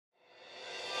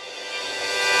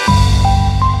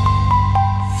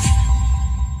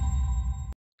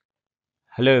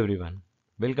Hello everyone,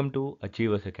 welcome to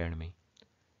achievers academy.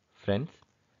 Friends,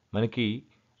 మనకి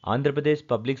Andhra Pradesh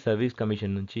public service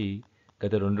commission నుంచి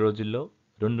గత 2 రోజుల్లో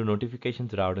 2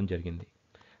 నోటిఫికేషన్స్ రావడం జరిగింది.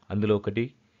 అందులో ఒకటి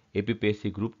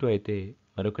ఏపీపీఎస్సీ గ్రూప్ 2 అయితే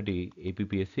మరొకటి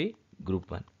ఏపీపీఎస్సీ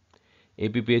గ్రూప్ 1.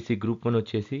 ఏపీపీఎస్సీ గ్రూప్ 1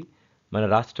 వచ్చేసి మన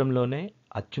రాష్ట్రంలోనే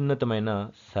అత్యున్నతమైన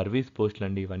సర్వీస్ పోస్టులు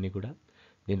అండి ఇవన్నీ కూడా.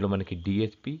 దీంట్లో మనకి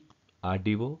DSP,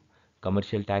 RDO,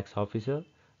 commercial tax officer,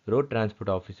 road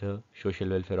transport officer,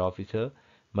 social welfare officer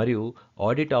మరియు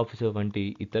ఆడిట్ ఆఫీసర్ వంటి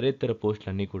ఇతరేతర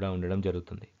పోస్టులన్నీ కూడా ఉండడం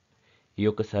జరుగుతుంది. ఈ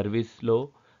యొక్క సర్వీస్లో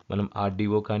మనం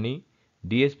ఆర్డీఓ కానీ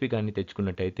డిఎస్పి కానీ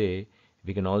తెచ్చుకున్నట్టయితే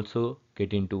we can also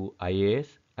get in to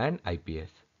IAS and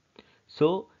IPS. So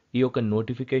ఈ యొక్క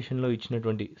నోటిఫికేషన్లో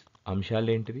ఇచ్చినటువంటి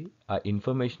అంశాలు ఏంటివి, ఆ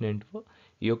ఇన్ఫర్మేషన్ ఏంటివో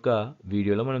ఈ యొక్క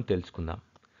వీడియోలో మనం తెలుసుకుందాం.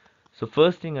 సో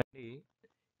ఫస్ట్ థింగ్ అండి,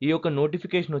 ఈ యొక్క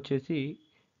నోటిఫికేషన్ వచ్చేసి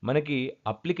మనకి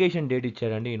అప్లికేషన్ డేట్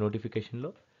ఇచ్చారండి. ఈ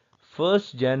నోటిఫికేషన్లో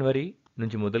 1 జనవరి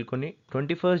నుంచి మొదలుకొని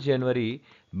 21 జనవరి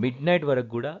మిడ్ నైట్ వరకు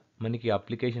కూడా మనకి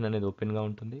అప్లికేషన్ అనేది ఓపెన్గా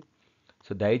ఉంటుంది.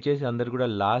 సో దయచేసి అందరు కూడా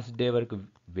లాస్ట్ డే వరకు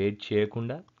వెయిట్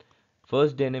చేయకుండా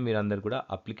ఫస్ట్ డేనే మీరు అందరు కూడా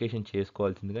అప్లికేషన్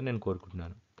చేసుకోవాల్సిందిగా నేను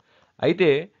కోరుకుంటున్నాను. అయితే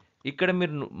ఇక్కడ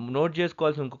మీరు నోట్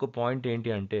చేసుకోవాల్సిన ఇంకొక పాయింట్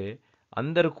ఏంటి అంటే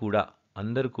అందరూ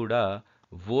కూడా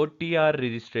ఓటీఆర్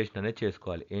రిజిస్ట్రేషన్ అనేది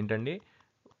చేసుకోవాలి. ఏంటండి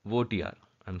OTR?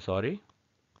 I'm sorry,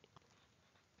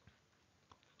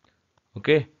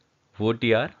 okay,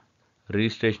 OTR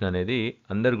registration అనేది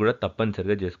అందరు కూడా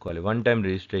తప్పనిసరిగా చేసుకోవాలి. 1 టైం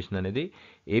రిజిస్ట్రేషన్ అనేది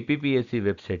ఏపీపీఎస్సీ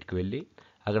వెబ్సైట్కి వెళ్ళి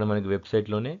అక్కడ మనకి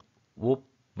వెబ్సైట్లోనే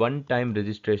 1 టైం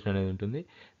రిజిస్ట్రేషన్ అనేది ఉంటుంది.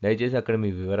 దయచేసి అక్కడ మీ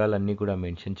వివరాలన్నీ కూడా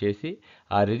మెన్షన్ చేసి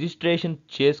ఆ రిజిస్ట్రేషన్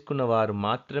చేసుకున్న వారు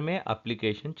మాత్రమే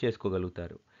అప్లికేషన్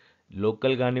చేసుకోగలుగుతారు.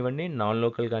 లోకల్ కానివ్వండి, నాన్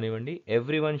లోకల్ కానివ్వండి,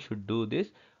 everyone should do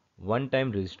this 1 time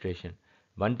registration.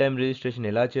 1 time registration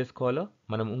ఎలా చేసుకోవాలో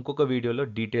మనం ఇంకొక వీడియోలో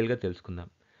డీటెయిల్గా తెలుసుకుందాం.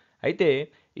 అయితే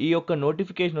ఈ యొక్క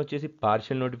నోటిఫికేషన్ వచ్చేసి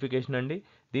పార్షియల్ నోటిఫికేషన్ అండి.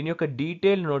 దీని యొక్క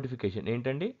డీటెయిల్డ్ నోటిఫికేషన్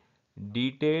ఏంటండి?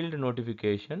 Detailed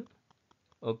notification,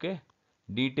 okay,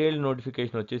 detailed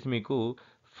notification వచ్చేసి మీకు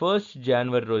 1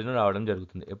 జనవరి రోజున రావడం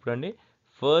జరుగుతుంది. ఎప్పుడండి?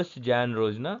 1 జనవరి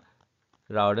రోజున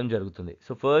రావడం జరుగుతుంది.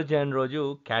 సో 1 జనవరి రోజు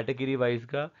కేటగిరీ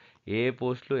వైజ్గా ఏ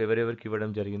పోస్టులు ఎవరెవరికి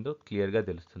ఇవ్వడం జరిగిందో క్లియర్గా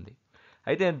తెలుస్తుంది.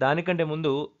 అయితే దానికంటే ముందు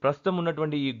ప్రస్తుతం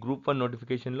ఉన్నటువంటి ఈ గ్రూప్ 1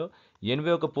 నోటిఫికేషన్లో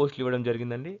 81 పోస్టులు ఇవ్వడం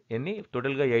జరిగిందండి.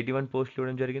 టోటల్గా 81 పోస్టులు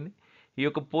ఇవ్వడం జరిగింది. ఈ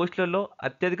యొక్క పోస్టులలో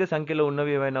అత్యధిక సంఖ్యలో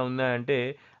ఉన్నవి ఏమైనా ఉన్నాయంటే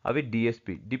అవి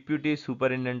DSP, deputy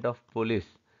superintendent of police,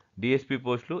 DSP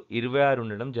పోస్టులు 26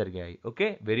 ఉండడం జరిగాయి. ఓకే,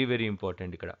 వెరీ వెరీ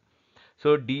ఇంపార్టెంట్ ఇక్కడ. సో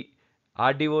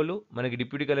ఆర్డీఓలు మనకి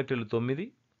డిప్యూటీ కలెక్టర్లు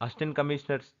 9, అసిస్టెంట్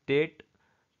కమిషనర్ స్టేట్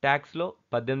ట్యాక్స్లో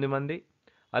 18 మంది,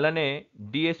 అలానే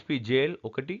డిఎస్పి జైల్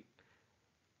 1,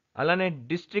 అలానే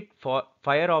district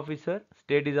fire officer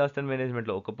state disaster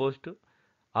మేనేజ్మెంట్లో 1 పోస్టు,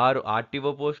 6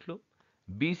 ఆర్టీఓ పోస్టులు,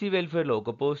 బీసీ వెల్ఫేర్లో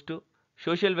 1 పోస్టు,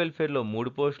 సోషల్ వెల్ఫేర్లో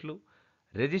 3 పోస్టులు,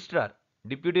 రిజిస్ట్రార్,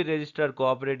 డిప్యూటీ రిజిస్ట్రార్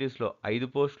కోఆపరేటివ్స్లో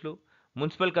 5 పోస్టులు,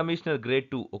 municipal commissioner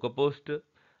grade 2 1 post,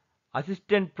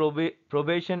 assistant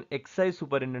probation excise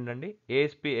superintendent అండి,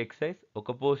 ఏఎస్పీ ఎక్సైజ్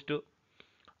 1 పోస్టు,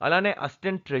 అలానే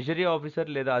అసిస్టెంట్ ట్రెజరీ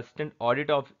ఆఫీసర్ లేదా అసిస్టెంట్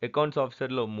ఆడిట్ అకౌంట్స్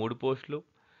ఆఫీసర్లో 3 పోస్టులు,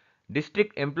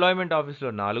 district employment ఆఫీస్లో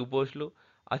 4 పోస్టులు,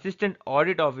 అసిస్టెంట్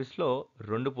ఆడిట్ ఆఫీస్లో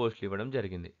 2 పోస్టులు ఇవ్వడం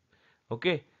జరిగింది.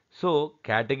 ఓకే, సో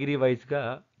కేటగిరీ వైజ్గా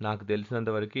నాకు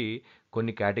తెలిసినంతవరకు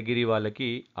కొన్ని కేటగిరీ వాళ్ళకి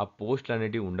ఆ పోస్టులు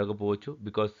అనేటివి ఉండకపోవచ్చు.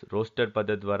 బికాస్ రోస్టర్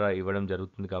పద్ధతి ద్వారా ఇవ్వడం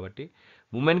జరుగుతుంది కాబట్టి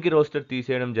ఉమెన్కి రోస్టర్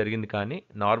తీసేయడం జరిగింది, కానీ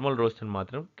నార్మల్ రోస్టర్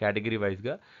మాత్రం కేటగిరీ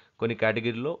వైజ్గా కొన్ని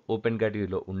కేటగిరీలో ఓపెన్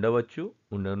కేటగిరీలో ఉండవచ్చు,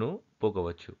 ఉండను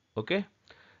పోకవచ్చు. Okay,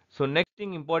 so next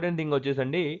thing, important thing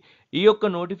వచ్చేసండి, ఈ యొక్క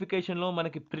నోటిఫికేషన్లో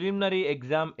మనకి ప్రిలిమినరీ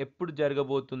ఎగ్జామ్ ఎప్పుడు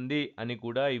జరగబోతుంది అని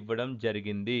కూడా ఇవ్వడం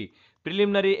జరిగింది.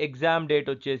 ప్రిలిమినరీ ఎగ్జామ్ డేట్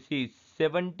వచ్చేసి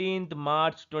 17th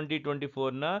మార్చ్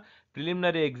 2024న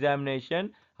ప్రిలిమినరీ ఎగ్జామినేషన్,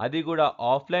 అది కూడా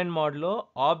ఆఫ్లైన్ మోడ్లో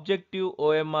ఆబ్జెక్టివ్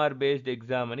ఓఎంఆర్ బేస్డ్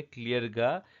ఎగ్జామ్ అని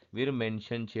క్లియర్గా వీరు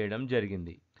మెన్షన్ చేయడం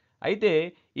జరిగింది. అయితే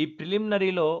ఈ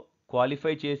ప్రిలిమినరీలో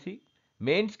క్వాలిఫై చేసి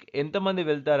మెయిన్స్కి ఎంతమంది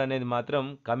వెళ్తారనేది మాత్రం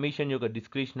కమిషన్ యొక్క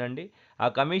డిస్క్రిషన్ అండి. ఆ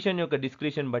కమిషన్ యొక్క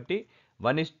డిస్క్రిషన్ బట్టి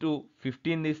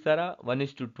 1:15 తీస్తారా,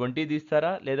 1:20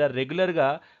 తీస్తారా, లేదా రెగ్యులర్గా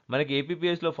మనకి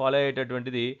ఏపీపీఎస్లో ఫాలో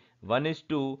అయ్యేటటువంటిది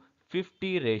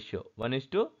 1:50 రేషియో,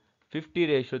 1:50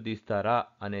 రేషియో తీస్తారా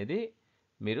అనేది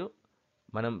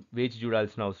మనం వేచి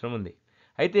చూడాల్సిన అవసరం ఉంది.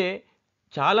 అయితే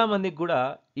చాలామందికి కూడా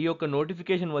ఈ యొక్క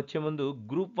నోటిఫికేషన్ వచ్చే ముందు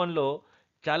గ్రూప్ 1లో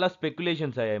చాలా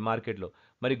స్పెక్యులేషన్స్ అయ్యాయి మార్కెట్లో.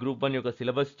 మరి గ్రూప్ 1 యొక్క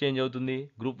సిలబస్ చేంజ్ అవుతుంది,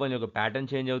 గ్రూప్ 1 యొక్క ప్యాటర్న్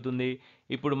చేంజ్ అవుతుంది,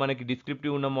 ఇప్పుడు మనకి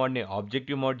డిస్క్రిప్టివ్ ఉన్న మోడ్ని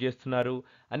ఆబ్జెక్టివ్ మోడ్ చేస్తున్నారు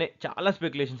అనే చాలా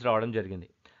స్పెక్యులేషన్స్ రావడం జరిగింది.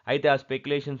 అయితే ఆ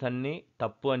స్పెక్యులేషన్స్ అన్నీ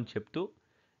తప్పు అని చెప్తూ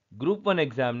గ్రూప్ 1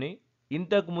 ఎగ్జామ్ని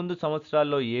ఇంతకు ముందు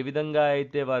సంవత్సరాల్లో ఏ విధంగా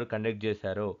అయితే వారు కండక్ట్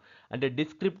చేశారో, అంటే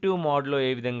డిస్క్రిప్టివ్ మోడ్‌లో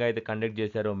ఏ విధంగా అయితే కండక్ట్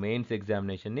చేశారో మెయిన్స్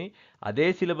ఎగ్జామినేషన్‌ని, అదే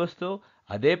సిలబస్‌తో,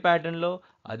 అదే ప్యాటర్న్‌లో,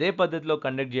 అదే పద్ధతిలో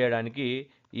కండక్ట్ చేయడానికి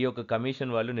ఈ యొక్క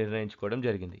కమిషన్ వాళ్ళు నిర్ణయించుకోవడం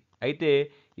జరిగింది. అయితే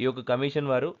ఈ యొక్క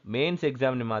కమిషన్ వారు మెయిన్స్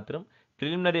ఎగ్జామ్‌ని మాత్రం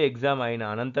ప్రిలిమినరీ ఎగ్జామ్ అయిన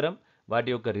అనంతరం వాటి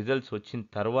యొక్క రిజల్ట్స్ వచ్చిన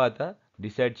తర్వాత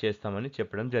డిసైడ్ చేస్తామని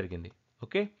చెప్పడం జరిగింది.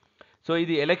 ఓకే. సో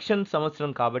ఇది ఎలక్షన్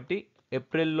సంవత్సరం కాబట్టి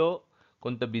ఏప్రిల్‌లో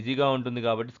కొంత బిజీగా ఉంటుంది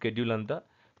కాబట్టి షెడ్యూల్ అంతా.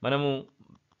 మనము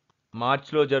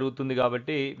మార్చ్‌లో జరుగుతుంది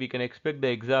కాబట్టి we can expect the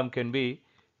exam can be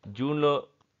జూన్‌లో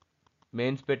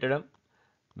మెయిన్స్ పెట్టడం.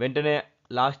 వెంటనే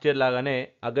లాస్ట్ ఇయర్ లాగానే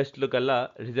ఆగస్టులో కల్లా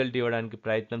రిజల్ట్ ఇవ్వడానికి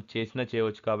ప్రయత్నం చేసినా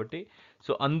చేయవచ్చు కాబట్టి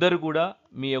సో అందరూ కూడా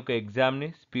మీ యొక్క ఎగ్జామ్‌ని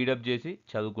స్పీడప్ చేసి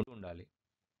చదువుకుంటూ ఉండాలి.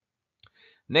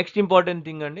 నెక్స్ట్ ఇంపార్టెంట్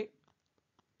థింగ్ అండి,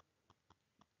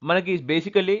 మనకి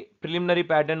బేసికల్లీ ప్రిలిమినరీ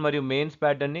ప్యాటర్న్ మరియు మెయిన్స్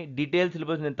ప్యాటర్న్‌ని డీటెయిల్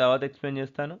సిలబస్ నేను తర్వాత ఎక్స్‌ప్లెయిన్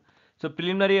చేస్తాను. సో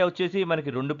ప్రిలిమినరీ వచ్చేసి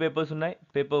మనకి 2 పేపర్స్ ఉన్నాయి.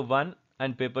 Paper 1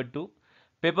 and paper 2.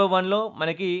 పేపర్ 1లో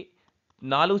మనకి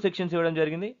 4 సెక్షన్స్ ఇవ్వడం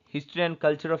జరిగింది. History and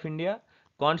culture of India,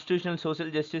 constitutional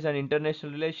social justice and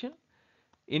international relation,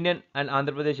 Indian and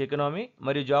Andhra Pradesh economy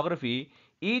మరియు జాగ్రఫీ.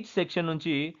 ఈచ్ సెక్షన్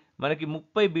నుంచి మనకి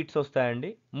 30 బిట్స్ వస్తాయండి.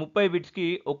 30 బిట్స్‌కి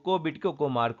ఒక్కో బిట్‌కి ఒక్కో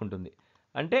మార్క్ ఉంటుంది.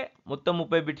 అంటే మొత్తం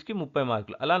 30 బిట్స్‌కి 30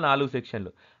 మార్కులు. అలా 4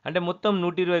 సెక్షన్లు. అంటే మొత్తం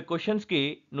 120 క్వెషన్స్‌కి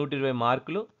 120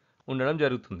 మార్కులు ఉండడం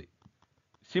జరుగుతుంది.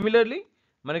 సిమిలర్‌లీ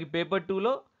మనకి పేపర్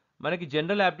 2లో మనకి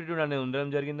జనరల్ యాప్టిట్యూడ్ అనేది ఉండడం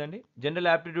జరిగిందండి. జనరల్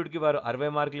యాప్టిట్యూడ్‌కి వారు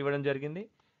 60 మార్కులు ఇవ్వడం జరిగింది.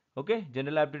 ఓకే.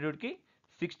 జనరల్ యాప్టిట్యూడ్‌కి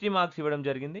 60 మార్క్స్ ఇవ్వడం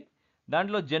జరిగింది.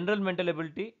 దాంట్లో general mental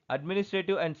ability,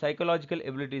 administrative and psychological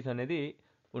abilities అనేది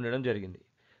ఉండడం జరిగింది.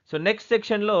 సో నెక్స్ట్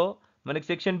సెక్షన్‌లో మనకి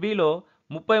సెక్షన్ బిలో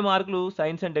 30 మార్కులు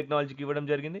సైన్స్ అండ్ టెక్నాలజీకి ఇవ్వడం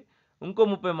జరిగింది. ఇంకో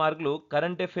 30 మార్కులు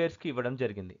కరెంట్ అఫైర్స్‌కి ఇవ్వడం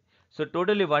జరిగింది. సో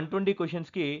టోటల్లీ 120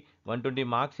 క్వెషన్స్‌కి 120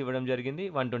 మార్క్స్ ఇవ్వడం జరిగింది.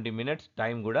 120 మినిట్స్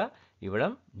టైం కూడా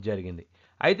ఇవ్వడం జరిగింది.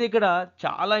 అయితే ఇక్కడ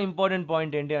చాలా ఇంపార్టెంట్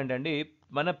పాయింట్ ఏంటి అంటే అండి,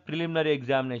 మన ప్రిలిమినరీ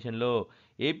ఎగ్జామినేషన్‌లో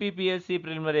ఏపీపీఎస్సీ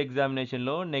ప్రిలిమినరీ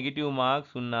ఎగ్జామినేషన్‌లో నెగెటివ్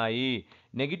మార్క్స్ ఉన్నాయి.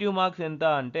 నెగెటివ్ మార్క్స్ ఎంత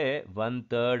అంటే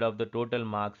 1/3 of the total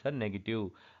marks are negative.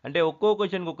 అంటే ఒక్కో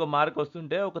క్వెషన్‌కి ఒక మార్క్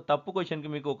వస్తుంటే ఒక తప్పు క్వెషన్‌కి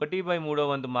మీకు 1/3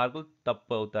 వంతు మార్కులు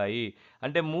తప్పు అవుతాయి.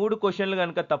 అంటే 3 క్వెషన్‌లు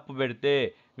గనుక తప్పు పెడితే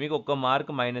మీకు ఒక్క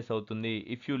మార్క్ మైనస్ అవుతుంది.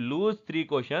 ఇఫ్ యూ లూజ్ 3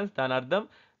 క్వెషన్స్ దాని అర్థం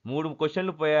 3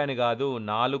 క్వెషన్‌లు పోయాయని కాదు,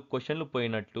 4 క్వెషన్‌లు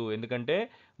పోయినట్టు. ఎందుకంటే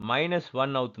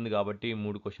 -1 అవుతుంది కాబట్టి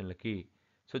 3 క్వెషన్‌లకి.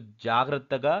 సో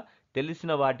జాగ్రత్తగా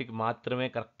తెలిసిన వాటికి మాత్రమే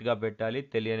కరెక్ట్‌గా పెట్టాలి.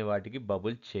 తెలియని వాటికి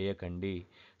బబుల్ చేయకండి.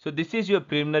 So this is your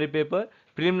preliminary paper.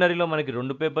 ప్రిలిమినరీలో మనకి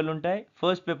 2 పేపర్లు ఉంటాయి.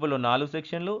 ఫస్ట్ పేపర్లో 4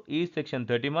 సెక్షన్లు, ఈచ్ సెక్షన్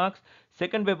 30 మార్క్స్.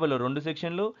 సెకండ్ పేపర్లో 2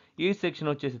 సెక్షన్లు, ఈచ్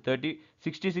సెక్షన్ వచ్చేసి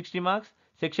 60 మార్క్స్.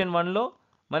 సెక్షన్ 1లో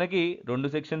మనకి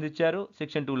 2 సెక్షన్స్ ఇచ్చారు.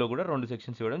 సెక్షన్ 2లో కూడా 2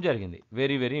 సెక్షన్స్ ఇవ్వడం జరిగింది.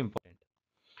 Very very important.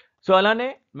 సో అలానే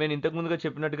నేను ఇంతకు ముందుగా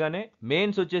చెప్పినట్టుగానే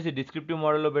మెయిన్స్ వచ్చేసి డిస్క్రిప్టివ్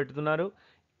మోడల్లో పెడుతున్నారు.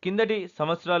 కిందటి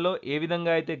సంవత్సరాల్లో ఏ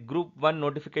విధంగా అయితే గ్రూప్ 1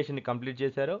 నోటిఫికేషన్‌ని కంప్లీట్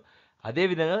చేశారో అదే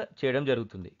విధంగా చేయడం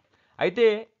జరుగుతుంది. అయితే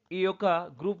ఈ యొక్క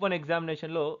గ్రూప్ 1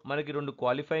 ఎగ్జామినేషన్‌లో మనకి 2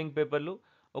 క్వాలిఫైయింగ్ పేపర్లు,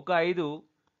 ఒక 5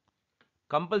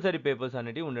 కంపల్సరీ పేపర్స్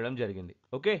అనేటివి ఉండడం జరిగింది.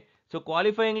 Okay. So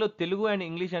క్వాలిఫైయింగ్‌లో Telugu and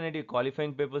English అనేటివి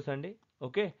క్వాలిఫైయింగ్ పేపర్స్ అండి.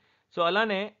 ఓకే. సో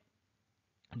అలానే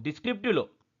డిస్క్రిప్టివ్‌లో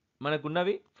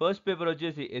మనకున్నవి ఫస్ట్ పేపర్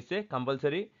వచ్చేసి ఎస్సే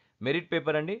కంపల్సరీ మెరిట్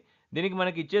పేపర్ అండి. దీనికి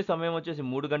మనకి ఇచ్చే సమయం వచ్చేసి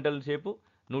 3 గంటల సేపు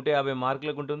 150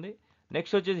 మార్కులకు ఉంటుంది.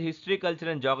 నెక్స్ట్ వచ్చేసి history, culture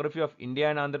and geography of India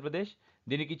and Andhra Pradesh.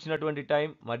 దీనికి ఇచ్చినటువంటి టైం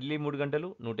మళ్ళీ 3 గంటలు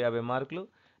 150 మార్కులు.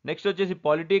 నెక్స్ట్ వచ్చేసి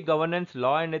polity, governance,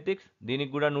 law and ethics.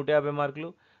 దీనికి కూడా 150 మార్కులు.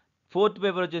 ఫోర్త్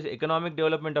పేపర్ వచ్చేసి economic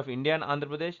development of India and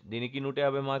Andhra Pradesh. దీనికి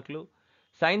 150 మార్కులు.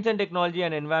 Science and technology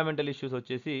and environmental issues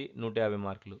వచ్చేసి 150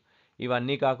 మార్కులు.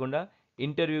 ఇవన్నీ కాకుండా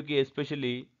ఇంటర్వ్యూకి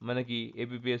ఎస్పెషల్లీ మనకి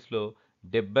ఏపీపీఎస్‌లో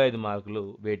 75 మార్కులు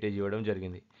వెయిటేజ్ ఇవ్వడం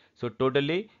జరిగింది. సో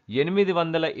టోటల్లీ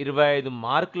 825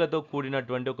 మార్కులతో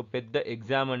కూడినటువంటి ఒక పెద్ద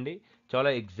ఎగ్జామ్ అండి. చాలా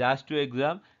exhaustive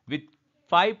exam with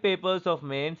 5 papers of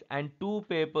mains and 2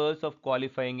 papers of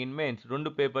qualifying in mains.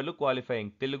 2 పేపర్లు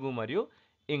క్వాలిఫైయింగ్ తెలుగు మరియు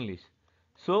ఇంగ్లీష్.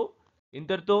 సో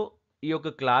ఇంతటితో ఈ యొక్క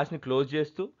క్లాస్‌ని క్లోజ్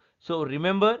చేస్తూ, సో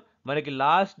రిమెంబర్ మనకి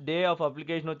లాస్ట్ డే ఆఫ్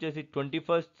అప్లికేషన్ వచ్చేసి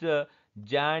 21st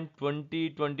జాన్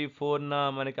 2024న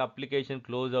మనకి అప్లికేషన్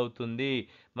క్లోజ్ అవుతుంది.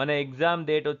 మన ఎగ్జామ్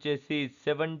డేట్ వచ్చేసి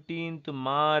 17th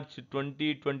మార్చ్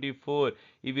 2024.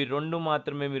 ఇవి 2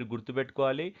 మాత్రమే మీరు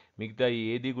గుర్తుపెట్టుకోవాలి. మిగతా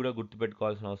ఏది కూడా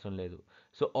గుర్తుపెట్టుకోవాల్సిన అవసరం లేదు.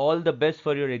 So all the best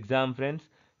for your exam friends.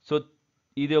 So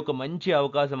ఇది ఒక మంచి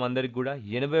అవకాశం అందరికి కూడా.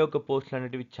 81 పోస్టులు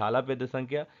అనేటివి చాలా పెద్ద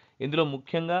సంఖ్య. ఇందులో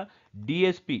ముఖ్యంగా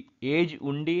డిఎస్పి ఏజ్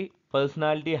ఉండి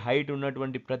పర్సనాలిటీ హైట్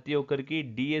ఉన్నటువంటి ప్రతి ఒక్కరికి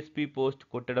డిఎస్పి పోస్ట్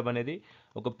కొట్టడం అనేది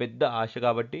ఒక పెద్ద ఆశ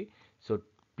కాబట్టి so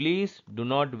please do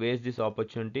not waste this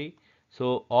opportunity. So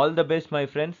all the best my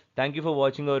friends. Thank you for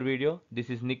watching our video.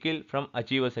 This is Nikhil from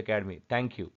achievers academy. Thank you.